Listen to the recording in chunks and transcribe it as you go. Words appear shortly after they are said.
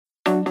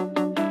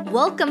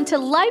Welcome to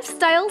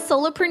Lifestyle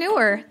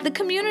Solopreneur, the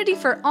community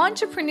for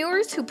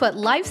entrepreneurs who put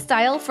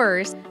lifestyle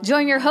first.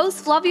 Join your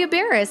host, Flavia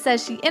Barris,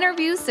 as she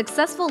interviews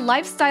successful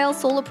lifestyle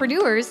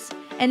solopreneurs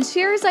and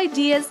shares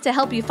ideas to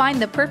help you find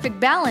the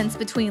perfect balance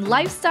between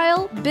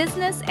lifestyle,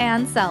 business,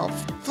 and self.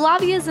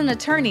 Flavia is an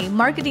attorney,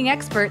 marketing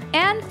expert,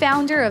 and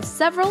founder of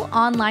several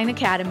online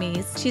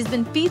academies. She's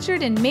been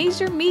featured in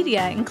major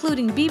media,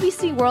 including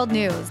BBC World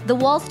News, The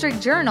Wall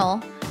Street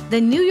Journal, The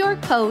New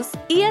York Post,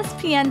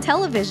 ESPN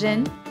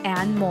Television,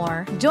 and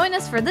more. Join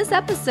us for this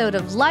episode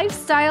of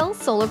Lifestyle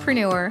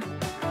Solopreneur.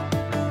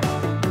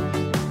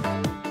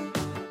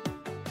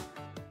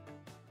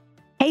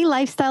 Hey,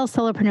 Lifestyle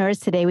Solopreneurs.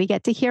 Today we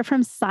get to hear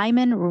from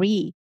Simon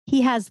Ree.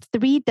 He has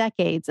 3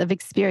 decades of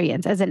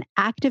experience as an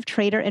active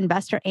trader,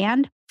 investor,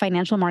 and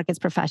financial markets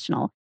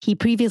professional. He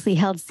previously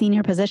held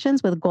senior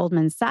positions with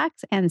Goldman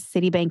Sachs and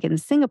Citibank in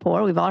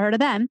Singapore. We've all heard of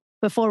them,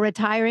 before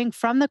retiring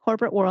from the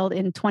corporate world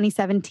in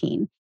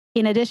 2017.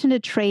 In addition to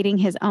trading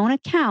his own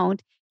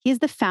account, he's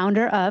the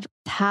founder of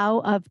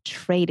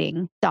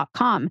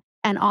taoiftrading.com,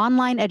 an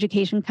online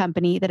education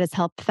company that has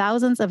helped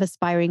thousands of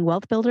aspiring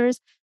wealth builders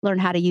learn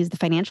how to use the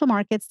financial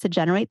markets to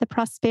generate the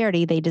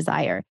prosperity they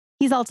desire.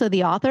 He's also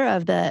the author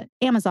of the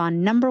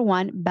Amazon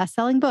 #1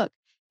 best-selling book,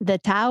 The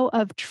Tao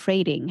of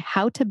Trading: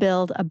 How to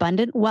Build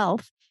Abundant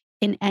Wealth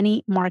in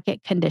Any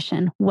Market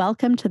Condition.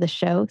 Welcome to the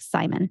show,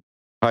 Simon.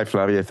 Hi,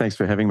 Flavia. Thanks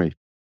for having me.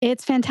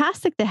 It's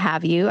fantastic to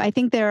have you. I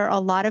think there are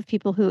a lot of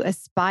people who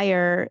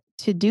aspire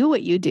to do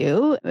what you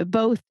do,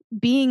 both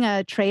being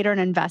a trader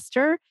and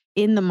investor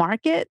in the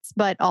markets,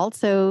 but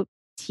also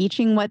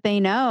teaching what they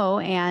know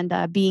and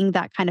being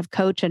that kind of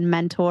coach and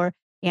mentor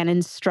and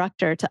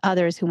instructor to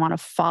others who want to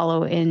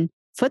follow in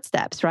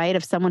footsteps, right,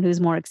 of someone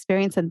who's more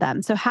experienced than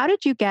them. So how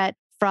did you get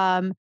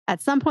from,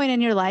 at some point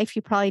in your life,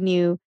 you probably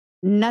knew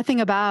nothing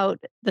about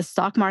the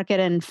stock market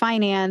and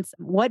finance.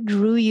 What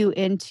drew you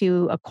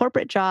into a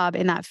corporate job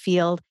in that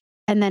field?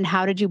 And then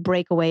how did you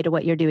break away to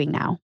what you're doing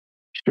now?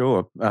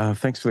 Sure.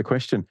 Thanks for the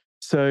question.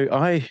 So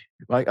I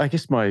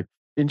guess my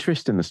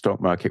interest in the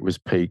stock market was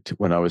piqued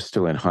when I was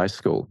still in high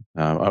school.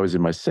 I was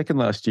in my second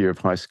last year of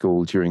high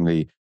school during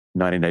the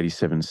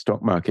 1987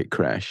 stock market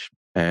crash.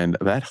 And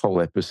that whole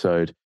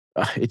episode,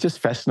 it just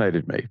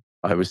fascinated me.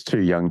 I was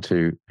too young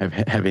to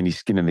have any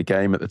skin in the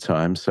game at the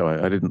time, so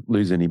I didn't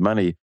lose any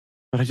money.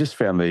 But I just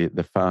found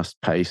the fast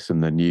pace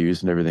and the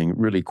news and everything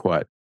really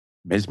quite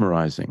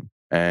mesmerizing.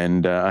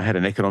 And I had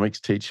an economics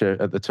teacher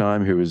at the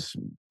time who was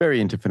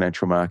very into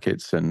financial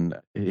markets, and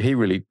he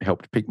really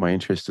helped pique my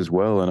interest as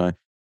well. And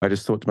I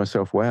just thought to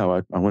myself,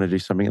 wow, I want to do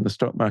something in the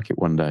stock market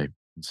one day.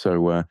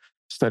 So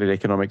studied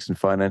economics and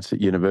finance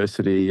at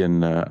university,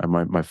 and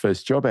my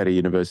first job out of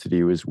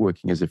university was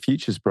working as a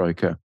futures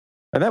broker.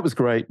 And that was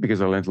great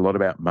because I learned a lot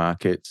about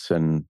markets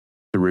and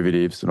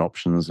derivatives and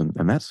options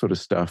and that sort of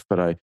stuff.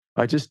 But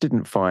I just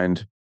didn't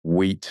find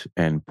wheat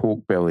and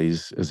pork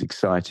bellies as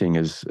exciting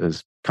as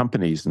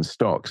companies and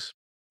stocks.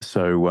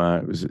 So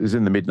it was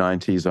in the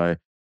mid-90s. I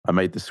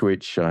made the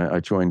switch. I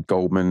joined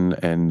Goldman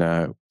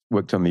and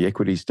worked on the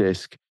equities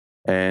desk.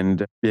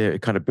 And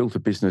kind of built a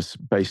business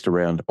based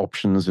around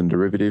options and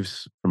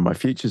derivatives from my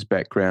futures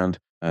background.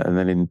 And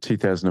then in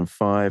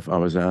 2005, I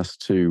was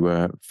asked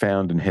to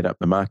found and head up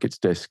the markets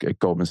desk at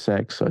Goldman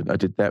Sachs. I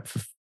did that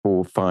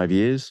for 5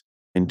 years.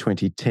 In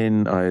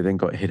 2010, I then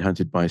got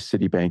headhunted by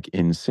Citibank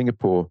in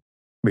Singapore,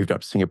 moved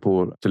up to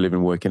Singapore to live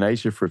and work in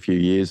Asia for a few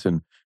years.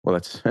 And well,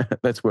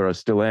 that's where I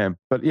still am.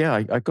 But yeah,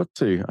 I got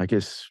to, I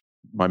guess,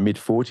 my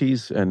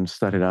mid-40s and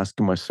started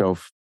asking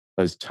myself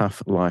those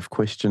tough life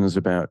questions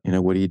about,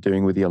 what are you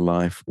doing with your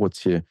life?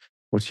 What's your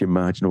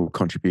marginal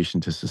contribution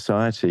to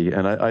society?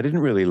 And I didn't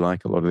really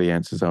like a lot of the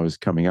answers I was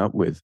coming up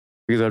with,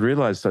 because I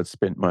realized I'd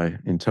spent my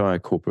entire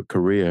corporate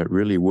career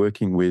really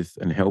working with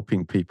and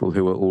helping people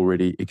who are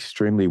already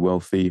extremely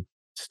wealthy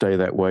stay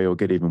that way or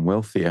get even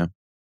wealthier.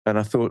 And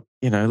I thought,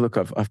 look,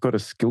 I've got a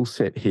skill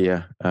set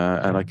here,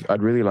 and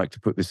I'd really like to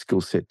put this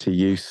skill set to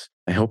use,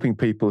 helping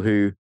people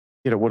who,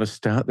 want to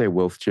start their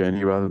wealth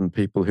journey rather than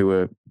people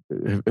who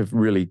have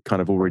really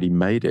kind of already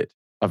made it.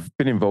 I've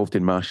been involved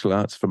in martial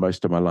arts for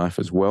most of my life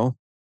as well.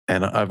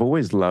 And I've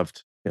always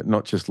loved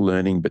not just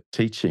learning, but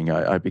teaching.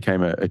 I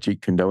became a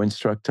Jeet Kune Do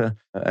instructor.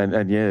 And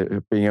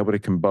being able to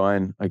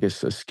combine, I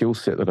guess, a skill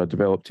set that I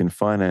developed in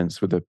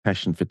finance with a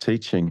passion for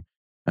teaching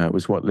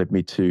was what led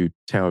me to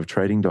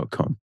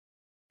taoiftrading.com.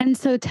 And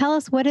so tell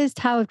us, what is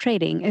Tao of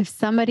Trading? If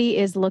somebody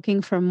is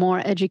looking for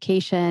more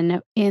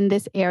education in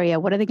this area,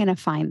 what are they going to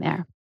find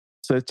there?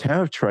 So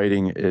Tao of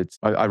Trading,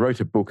 I wrote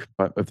a book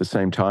of the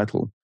same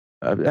title,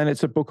 and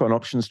it's a book on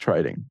options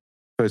trading.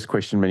 First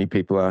question many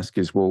people ask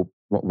is, well,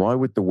 why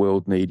would the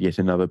world need yet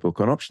another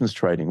book on options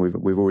trading?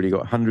 We've already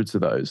got hundreds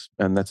of those.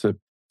 And it's a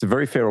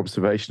very fair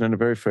observation and a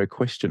very fair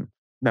question.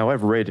 Now,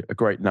 I've read a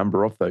great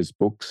number of those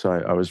books.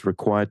 I was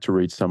required to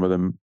read some of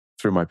them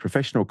through my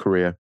professional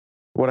career.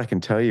 What I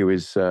can tell you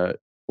is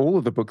all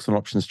of the books on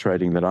options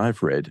trading that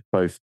I've read,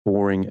 both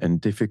boring and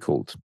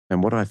difficult.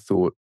 And what I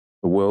thought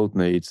the world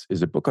needs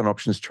is a book on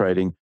options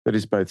trading that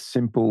is both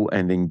simple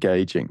and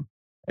engaging.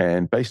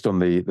 And based on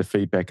the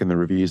feedback and the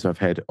reviews I've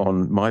had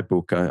on my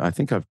book, I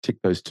think I've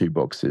ticked those two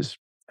boxes.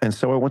 And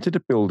so I wanted to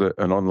build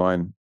an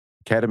online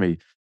academy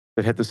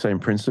that had the same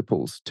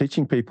principles,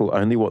 teaching people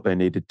only what they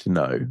needed to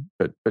know,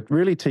 but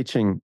really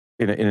teaching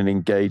in an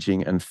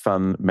engaging and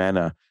fun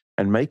manner,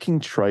 and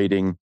making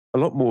trading a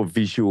lot more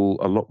visual,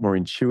 a lot more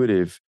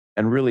intuitive,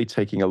 and really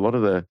taking a lot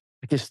of the,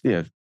 I guess,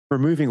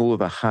 removing all of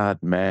the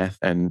hard math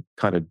and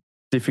kind of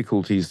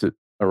difficulties that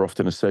are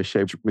often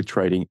associated with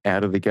trading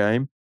out of the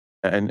game,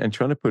 and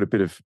trying to put a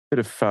bit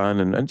of fun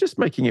and just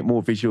making it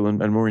more visual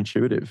and more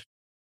intuitive.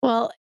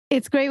 Well,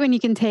 it's great when you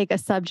can take a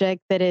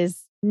subject that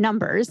is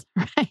numbers,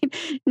 right?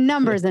 Yeah.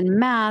 Numbers and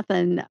math,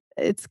 and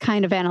it's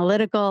kind of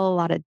analytical, a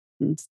lot of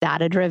it's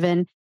data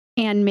driven,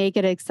 and make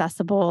it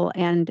accessible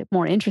and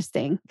more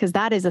interesting, because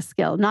that is a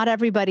skill. Not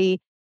everybody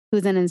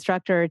who's an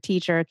instructor or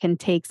teacher can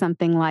take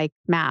something like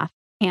math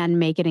and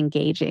make it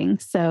engaging.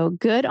 So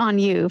good on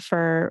you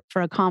for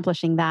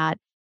accomplishing that.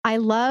 I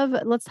love,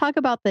 let's talk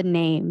about the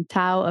name,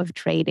 Tao of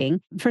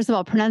Trading. First of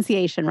all,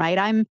 pronunciation, right?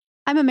 I'm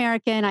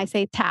American, I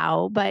say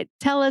Tao, but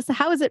tell us,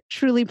 how is it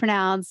truly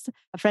pronounced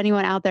for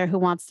anyone out there who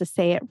wants to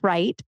say it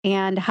right?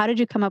 And how did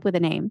you come up with the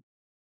name?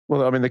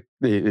 Well, I mean,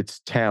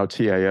 it's Tao,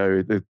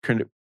 Tao. The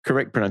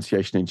correct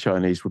pronunciation in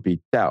Chinese would be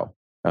Dao,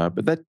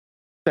 but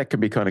that can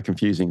be kind of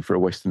confusing for a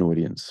Western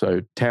audience.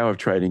 So Tao of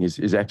Trading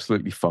is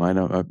absolutely fine.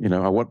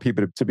 I want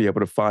people to be able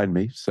to find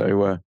me.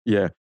 So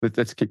yeah,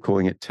 let's keep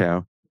calling it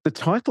Tao. The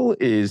title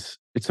it's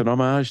an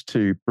homage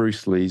to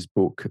Bruce Lee's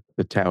book,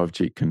 The Tao of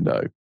Jeet Kune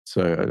Do.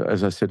 So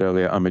as I said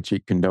earlier, I'm a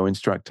Jeet Kune Do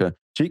instructor.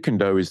 Jeet Kune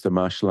Do is the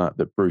martial art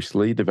that Bruce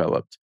Lee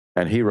developed.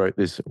 And he wrote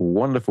this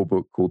wonderful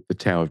book called The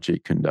Tao of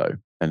Jeet Kune Do.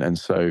 And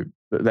so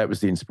that was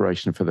the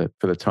inspiration for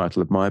the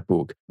title of my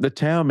book. The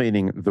Tao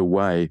meaning the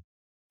way.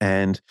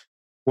 And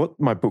what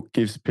my book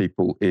gives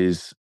people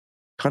is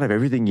kind of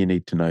everything you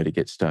need to know to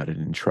get started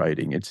in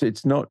trading.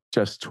 It's not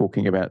just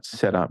talking about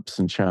setups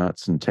and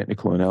charts and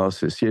technical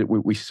analysis. Yeah,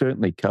 we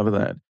certainly cover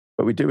that,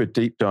 but we do a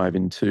deep dive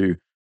into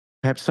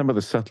perhaps some of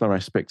the subtler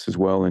aspects as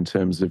well, in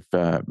terms of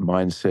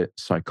mindset,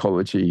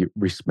 psychology,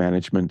 risk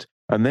management,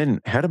 and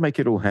then how to make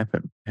it all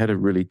happen, how to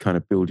really kind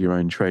of build your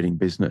own trading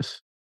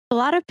business. A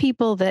lot of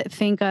people that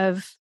think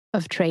of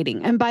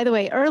trading. And by the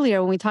way,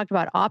 earlier when we talked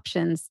about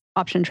option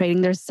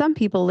trading, there's some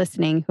people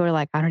listening who are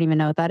like, I don't even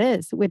know what that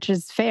is, which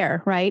is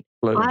fair, right?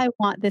 Absolutely. I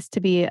want this to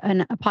be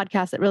a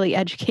podcast that really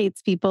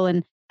educates people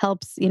and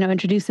helps,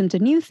 introduce them to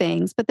new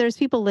things. But there's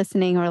people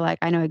listening who are like,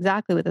 I know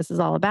exactly what this is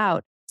all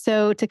about.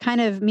 So to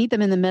kind of meet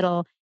them in the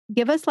middle,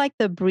 give us like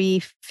the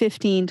brief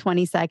 15,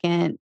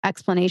 20-second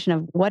explanation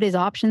of what is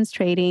options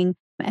trading.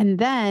 And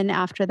then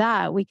after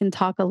that, we can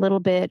talk a little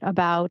bit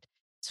about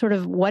sort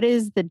of what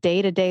is the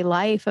day-to-day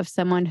life of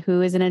someone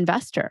who is an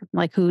investor,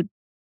 like who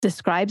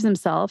describes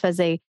himself as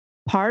a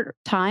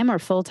part-time or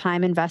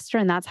full-time investor.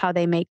 And that's how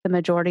they make the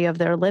majority of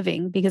their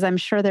living. Because I'm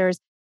sure there's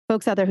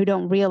folks out there who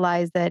don't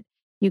realize that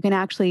you can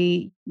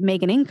actually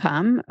make an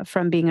income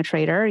from being a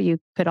trader. You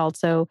could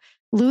also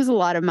lose a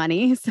lot of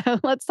money. So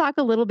let's talk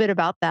a little bit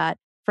about that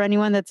for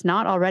anyone that's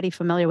not already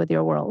familiar with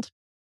your world.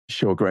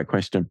 Sure, great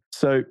question.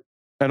 So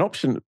an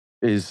option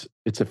it's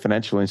a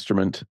financial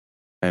instrument,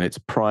 and its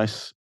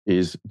price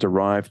is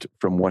derived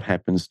from what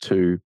happens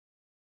to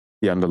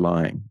the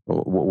underlying,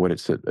 or what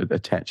it's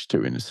attached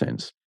to, in a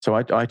sense. So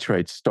I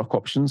trade stock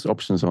options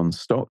on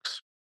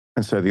stocks.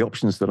 And so the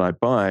options that I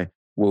buy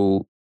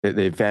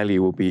their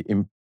value will be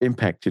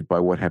impacted by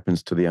what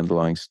happens to the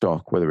underlying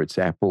stock, whether it's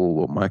Apple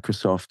or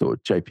Microsoft or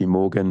JP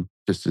Morgan,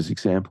 just as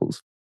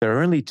examples. There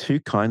are only two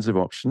kinds of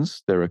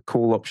options. There are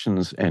call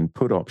options and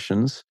put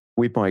options.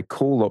 We buy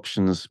call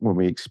options when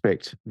we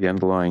expect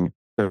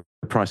the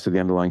price of the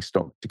underlying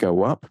stock to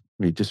go up.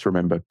 We just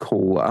remember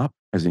call up,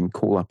 as in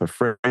call up a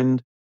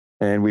friend.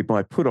 And we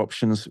buy put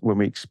options when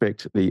we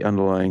expect the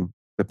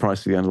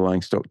price of the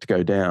underlying stock to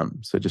go down.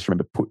 So just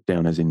remember put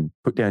down, as in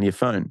put down your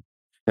phone.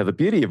 Now, the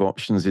beauty of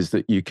options is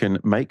that you can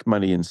make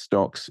money in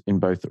stocks in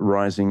both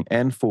rising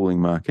and falling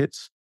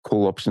markets.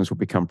 Call options will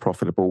become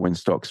profitable when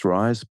stocks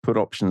rise. Put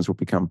options will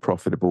become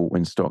profitable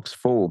when stocks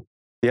fall.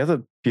 The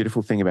other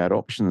beautiful thing about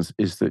options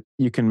is that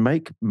you can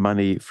make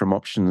money from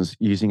options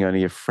using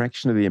only a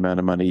fraction of the amount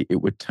of money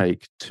it would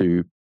take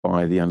to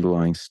buy the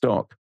underlying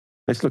stock.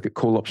 Let's look at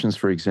call options,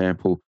 for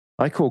example.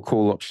 I call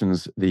call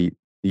options the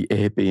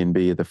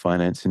Airbnb of the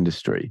finance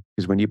industry,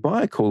 because when you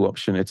buy a call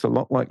option, it's a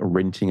lot like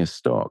renting a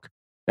stock.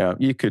 Now,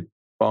 you could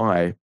buy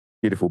a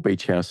beautiful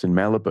beach house in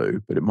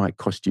Malibu, but it might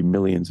cost you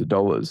millions of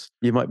dollars.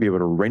 You might be able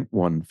to rent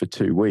one for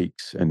 2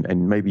 weeks,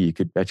 and maybe you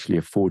could actually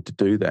afford to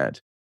do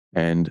that.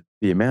 And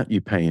the amount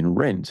you pay in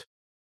rent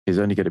is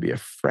only going to be a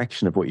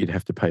fraction of what you'd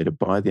have to pay to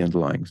buy the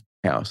underlying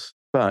house.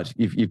 But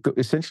you've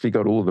essentially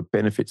got all of the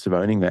benefits of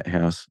owning that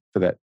house for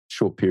that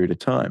short period of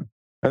time.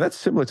 Now, that's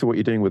similar to what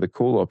you're doing with a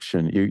call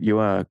option. You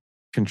are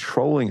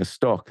controlling a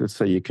stock. Let's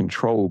say you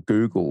control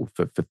Google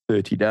for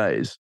 30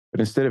 days, but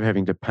instead of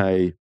having to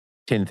pay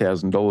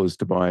 $10,000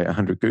 to buy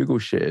 100 Google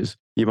shares,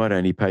 you might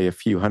only pay a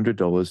few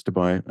 $100s to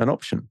buy an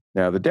option.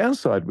 Now, the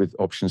downside with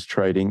options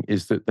trading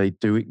is that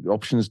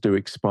options do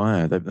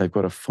expire. They've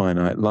got a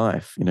finite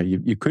life.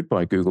 You could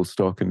buy Google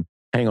stock and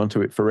hang on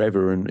to it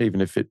forever. And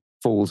even if it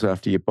falls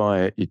after you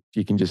buy it,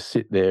 you can just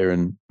sit there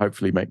and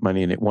hopefully make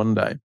money in it one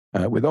day.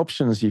 With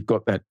options, you've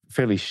got that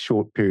fairly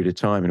short period of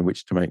time in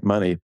which to make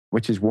money,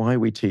 which is why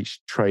we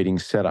teach trading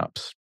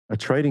setups. A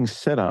trading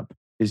setup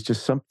is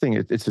just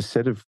it's a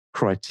set of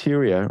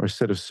criteria or a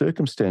set of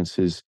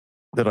circumstances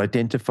that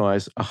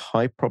identifies a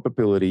high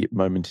probability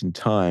moment in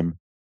time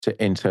to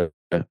enter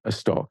a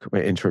stock or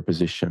enter a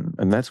position.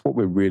 And that's what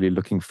we're really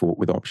looking for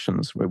with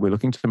options. We're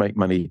looking to make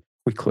money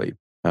quickly.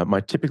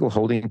 My typical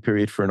holding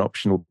period for an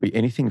option will be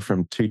anything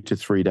from 2 to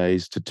 3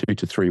 days to 2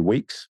 to 3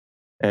 weeks.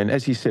 And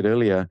as you said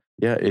earlier,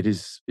 yeah, it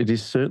is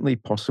certainly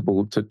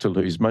possible to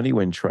lose money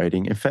when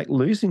trading. In fact,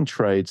 losing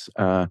trades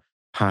are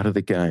part of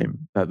the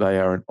game. They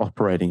are an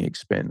operating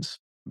expense.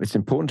 It's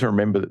important to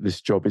remember that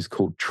this job is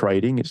called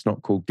trading. It's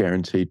not called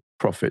guaranteed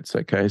profits,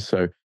 okay?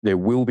 So there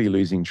will be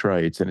losing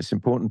trades. And it's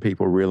important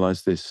people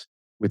realize this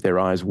with their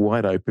eyes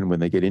wide open when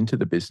they get into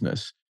the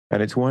business.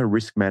 And it's why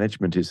risk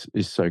management is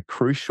so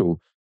crucial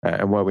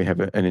and why we have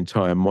an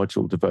entire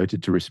module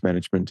devoted to risk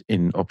management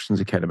in Options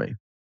Academy.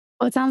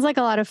 Well, it sounds like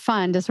a lot of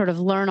fun to sort of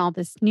learn all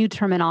this new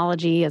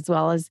terminology as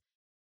well as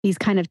these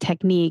kind of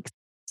techniques.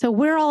 So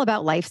we're all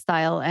about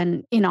lifestyle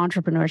and in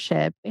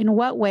entrepreneurship. In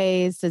what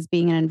ways does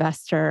being an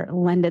investor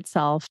lend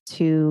itself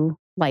to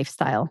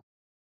lifestyle?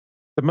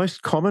 The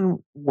most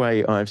common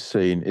way I've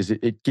seen is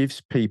it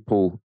gives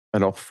people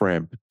an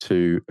off-ramp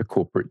to a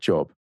corporate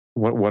job.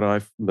 What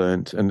I've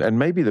learned, and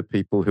maybe the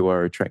people who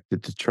are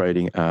attracted to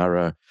trading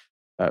are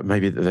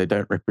maybe they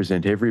don't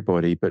represent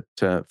everybody, but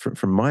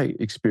from my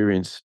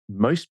experience,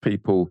 most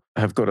people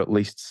have got at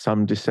least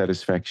some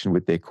dissatisfaction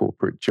with their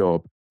corporate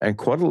job. And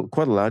quite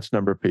a large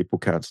number of people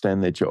can't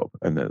stand their job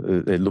and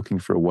they're looking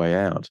for a way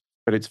out.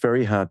 But it's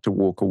very hard to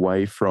walk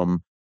away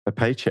from a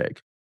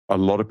paycheck. A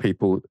lot of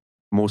people,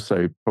 more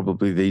so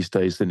probably these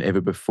days than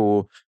ever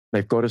before,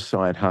 they've got a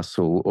side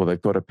hustle or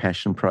they've got a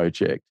passion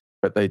project,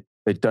 but they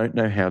don't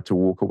know how to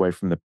walk away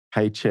from the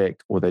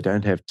paycheck, or they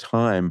don't have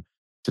time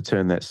to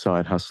turn that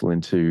side hustle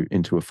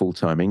into a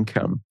full-time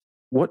income.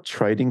 What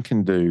trading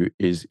can do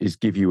is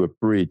give you a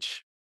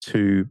bridge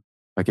to,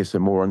 I guess, a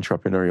more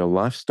entrepreneurial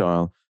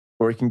lifestyle,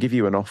 or it can give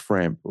you an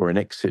off-ramp or an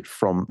exit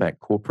from that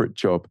corporate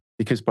job,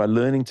 because by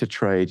learning to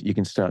trade, you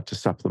can start to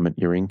supplement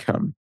your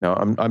income. Now,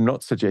 I'm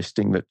not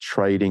suggesting that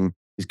trading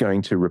is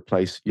going to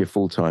replace your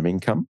full-time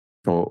income,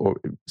 or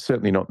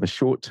certainly not in the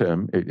short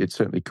term. It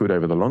certainly could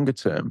over the longer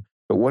term.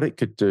 But what it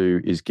could do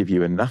is give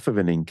you enough of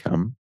an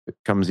income that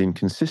comes in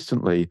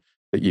consistently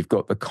that you've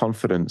got the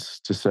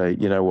confidence to say,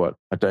 you know what,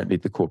 I don't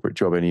need the corporate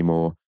job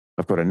anymore.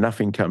 I've got enough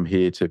income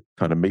here to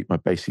kind of meet my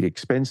basic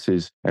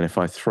expenses. And if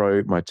I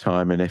throw my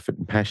time and effort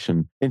and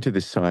passion into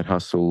this side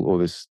hustle or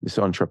this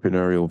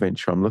entrepreneurial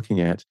venture I'm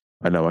looking at,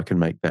 I know I can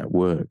make that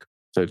work.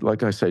 So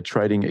like I say,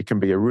 trading, it can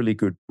be a really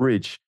good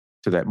bridge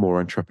to that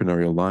more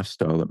entrepreneurial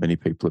lifestyle that many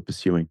people are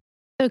pursuing.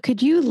 So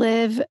could you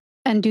live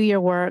and do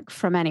your work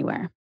from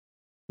anywhere?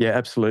 Yeah,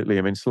 absolutely.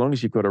 I mean, so long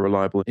as you've got a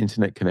reliable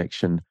internet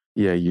connection,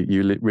 yeah,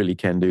 you really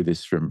can do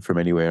this from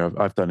anywhere.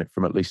 I've done it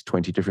from at least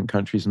 20 different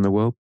countries in the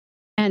world.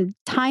 And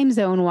time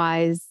zone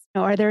wise,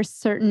 are there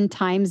certain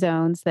time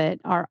zones that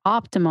are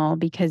optimal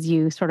because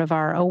you sort of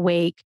are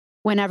awake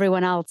when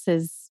everyone else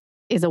is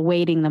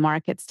awaiting the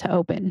markets to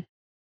open?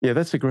 Yeah,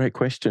 that's a great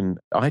question.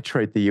 I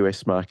trade the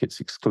US markets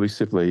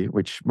exclusively,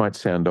 which might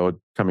sound odd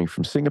coming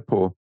from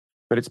Singapore,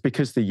 but it's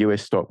because the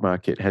US stock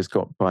market has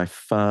got by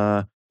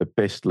far the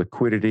best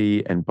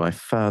liquidity and by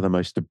far the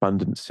most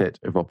abundant set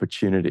of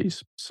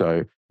opportunities.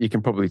 So you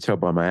can probably tell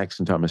by my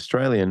accent, I'm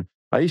Australian.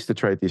 I used to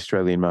trade the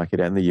Australian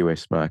market and the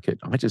US market.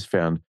 I just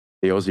found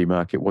the Aussie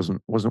market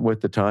wasn't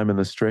worth the time and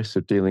the stress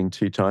of dealing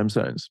two time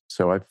zones.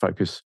 So I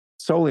focus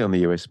solely on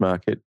the US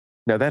market.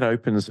 Now that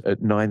opens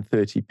at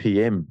 9:30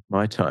 p.m.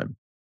 my time.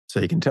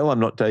 So you can tell I'm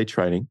not day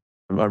trading.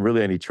 I'm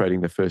really only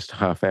trading the first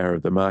half hour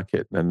of the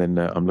market, and then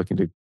I'm looking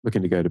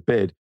to go to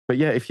bed. But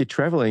yeah, if you're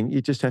traveling,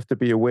 you just have to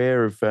be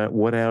aware of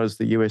what hours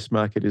the US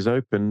market is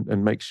open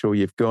and make sure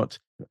you've got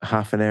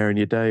half an hour in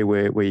your day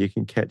where you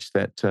can catch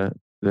that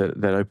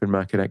open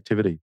market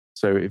activity.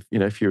 So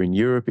if you're in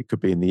Europe, it could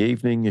be in the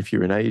evening. If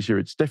you're in Asia,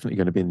 it's definitely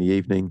going to be in the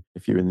evening.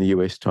 If you're in the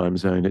US time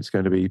zone, it's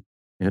going to be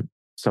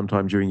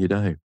sometime during your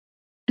day.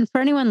 And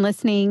for anyone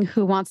listening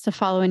who wants to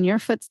follow in your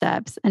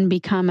footsteps and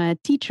become a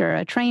teacher,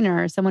 a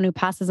trainer, someone who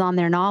passes on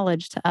their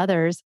knowledge to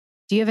others,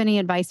 do you have any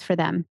advice for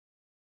them?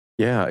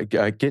 Yeah,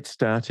 get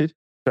started.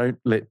 Don't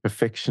let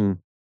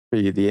perfection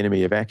be the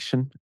enemy of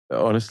action.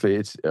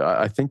 Honestly,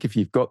 I think if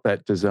you've got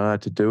that desire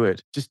to do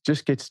it,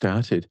 just get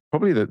started.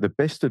 Probably the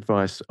best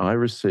advice I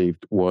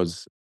received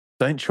was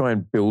don't try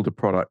and build a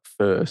product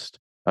first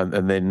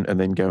and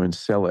then go and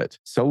sell it.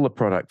 Sell the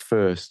product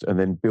first and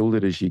then build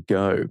it as you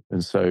go.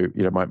 And so,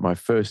 my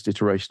first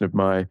iteration of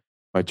my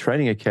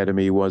training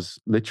academy was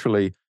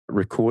literally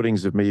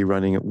recordings of me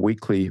running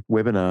weekly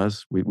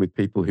webinars with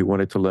people who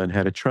wanted to learn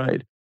how to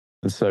trade.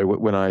 And so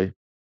when I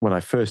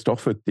first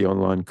offered the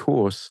online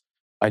course,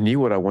 I knew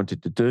what I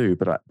wanted to do,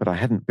 but I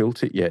hadn't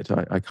built it yet.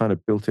 I kind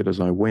of built it as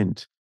I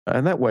went.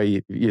 And that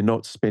way you're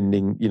not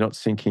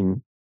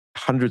sinking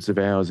hundreds of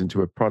hours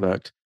into a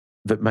product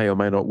that may or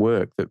may not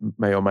work, that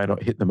may or may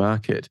not hit the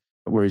market.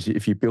 Whereas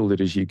if you build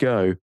it as you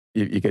go,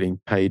 you're getting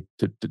paid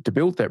to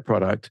build that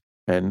product.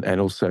 And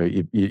also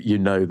you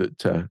know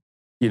that,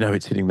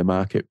 it's hitting the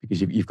market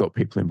because you've got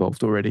people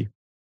involved already.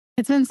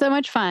 It's been so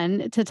much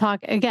fun to talk.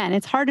 Again,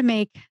 it's hard to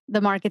make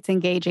the markets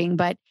engaging,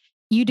 but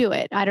you do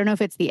it. I don't know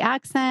if it's the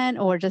accent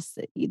or just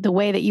the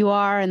way that you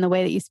are and the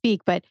way that you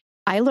speak, but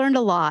I learned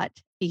a lot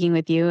speaking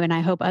with you, and I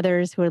hope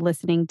others who are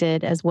listening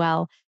did as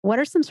well. What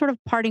are some sort of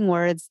parting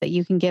words that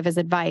you can give as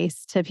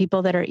advice to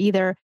people that are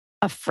either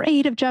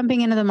afraid of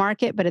jumping into the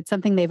market, but it's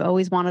something they've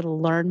always wanted to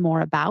learn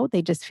more about?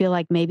 They just feel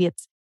like maybe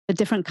it's a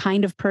different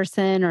kind of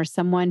person or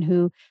someone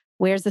who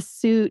wears a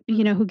suit,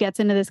 who gets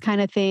into this kind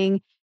of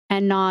thing,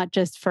 and not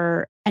just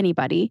for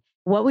anybody.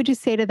 What would you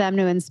say to them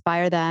to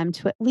inspire them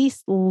to at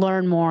least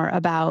learn more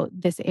about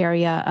this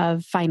area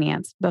of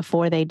finance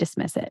before they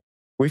dismiss it?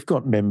 We've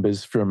got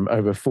members from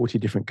over 40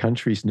 different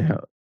countries now,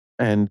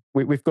 and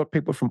we've got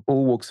people from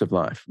all walks of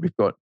life. We've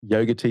got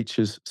yoga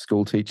teachers,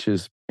 school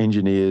teachers,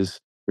 engineers,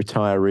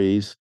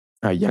 retirees.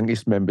 Our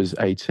youngest member is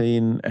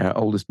 18, our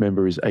oldest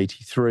member is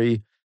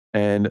 83,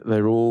 and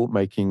they're all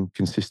making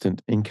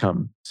consistent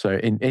income. So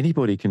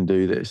anybody can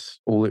do this.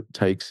 All it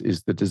takes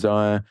is the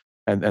desire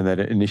and that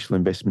initial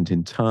investment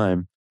in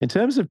time. In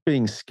terms of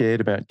being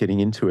scared about getting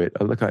into it,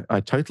 look, I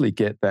totally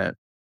get that.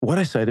 What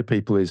I say to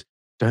people is,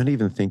 don't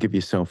even think of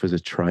yourself as a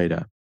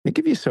trader. Think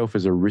of yourself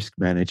as a risk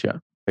manager.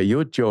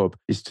 Your job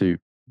is to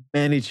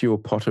manage your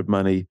pot of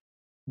money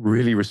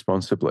really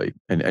responsibly.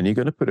 And you're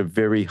going to put a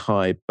very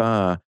high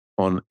bar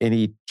on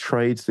any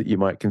trades that you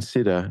might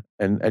consider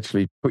and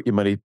actually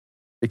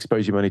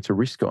expose your money to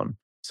risk on.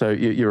 So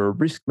you're a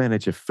risk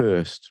manager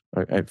first,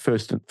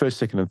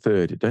 second, and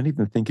third. Don't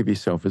even think of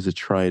yourself as a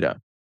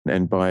trader.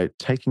 And by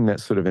taking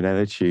that sort of an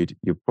attitude,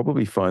 you'll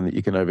probably find that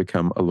you can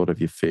overcome a lot of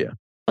your fear.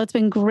 Well, it's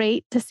been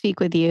great to speak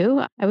with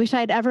you. I wish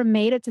I'd ever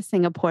made it to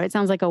Singapore. It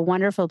sounds like a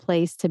wonderful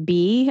place to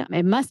be.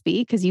 It must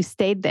be because you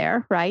stayed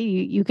there, right?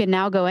 You can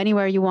now go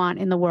anywhere you want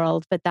in the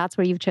world, but that's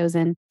where you've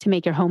chosen to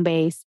make your home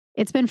base.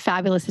 It's been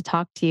fabulous to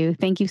talk to you.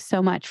 Thank you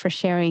so much for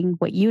sharing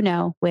what you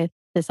know with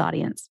this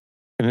audience.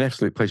 An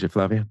absolute pleasure,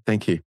 Flavia.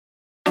 Thank you.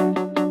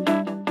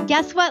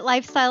 Guess what,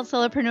 lifestyle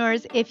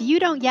solopreneurs? If you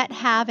don't yet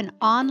have an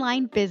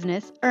online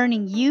business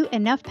earning you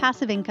enough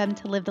passive income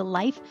to live the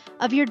life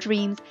of your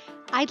dreams,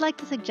 I'd like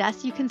to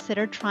suggest you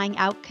consider trying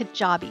out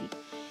Kajabi.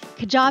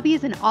 Kajabi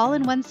is an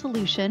all-in-one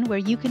solution where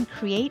you can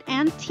create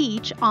and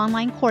teach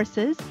online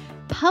courses,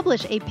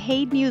 publish a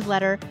paid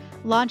newsletter,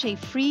 launch a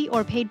free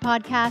or paid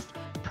podcast,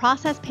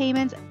 process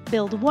payments,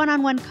 build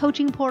one-on-one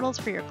coaching portals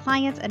for your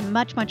clients, and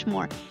much, much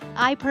more.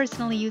 I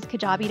personally use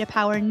Kajabi to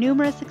power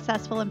numerous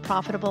successful and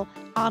profitable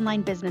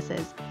online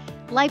businesses.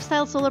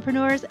 Lifestyle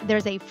solopreneurs,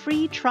 there's a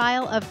free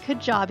trial of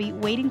Kajabi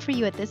waiting for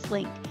you at this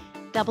link,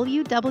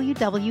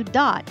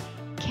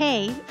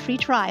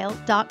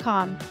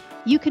 www.kfreetrial.com.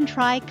 You can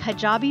try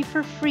Kajabi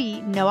for free,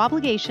 no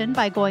obligation,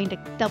 by going to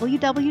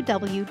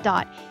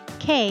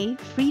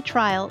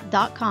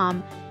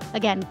www.kfreetrial.com.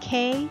 Again,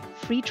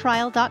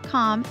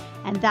 kfreetrial.com,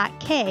 and that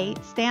K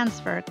stands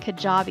for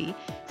Kajabi.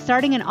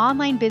 Starting an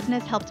online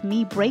business helped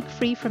me break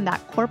free from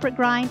that corporate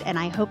grind, and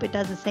I hope it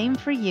does the same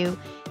for you.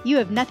 You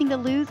have nothing to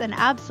lose and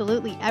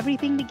absolutely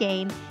everything to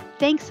gain.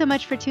 Thanks so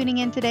much for tuning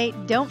in today.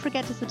 Don't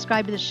forget to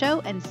subscribe to the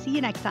show, and see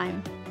you next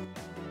time.